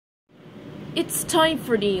It's time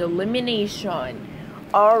for the elimination.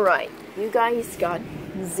 Alright, you guys got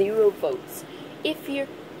 0 votes. If you're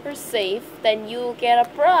safe, then you'll get a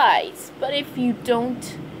prize. But if you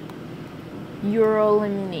don't, you're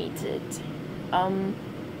eliminated.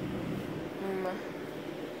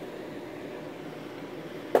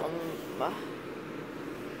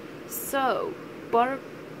 So,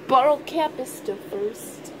 Bottle Cap is the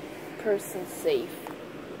first person safe,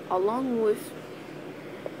 along with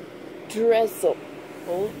Drizzle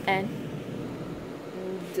and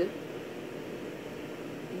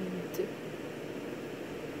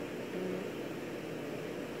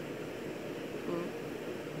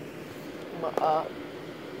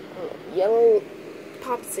Yellow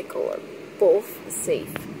Popsicle are both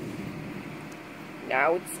safe.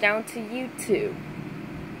 Now it's down to you two.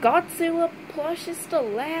 Godzilla Plush is the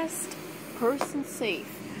last person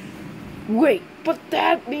safe. Wait, but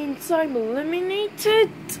that means I'm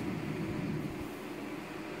eliminated?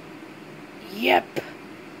 Yep.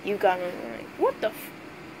 You got it right. What the f...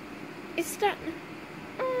 Is that...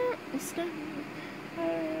 Is that...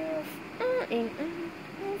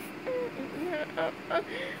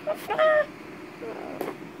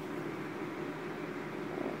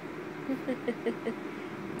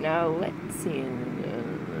 Now let's see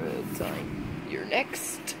another time. Your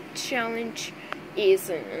next challenge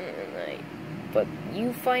is but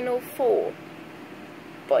you final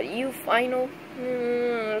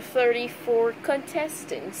 34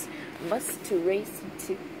 contestants must to race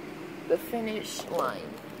to the finish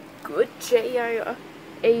line. Good J-A-R-K,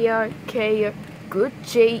 good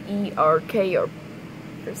J-E-R-K are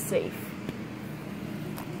safe.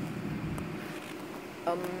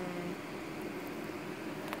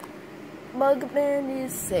 Mugman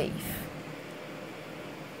is safe.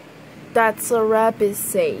 That's a Rap is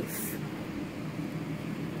safe.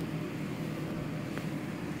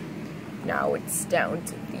 Now it's down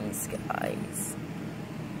to these guys.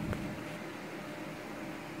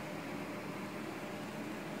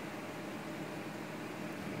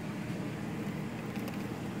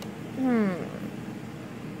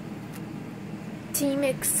 Team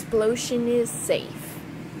Explosion is safe.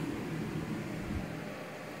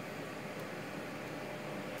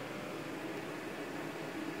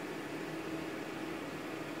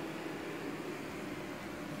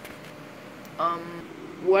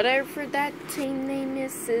 Whatever that team name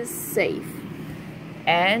is safe.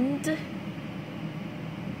 And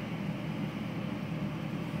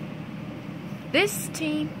this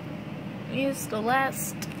team is the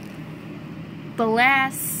last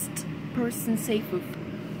person safe with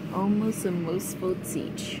almost the most votes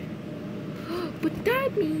each. But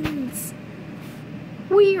that means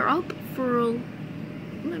we're up for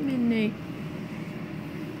eliminate.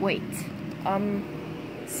 Wait,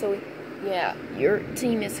 so yeah, your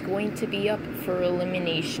team is going to be up for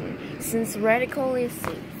elimination since Radical is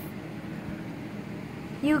safe.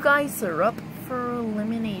 You guys are up for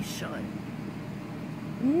elimination.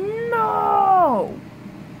 No!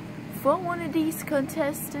 For one of these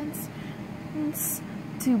contestants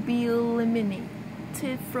to be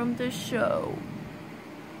eliminated from the show.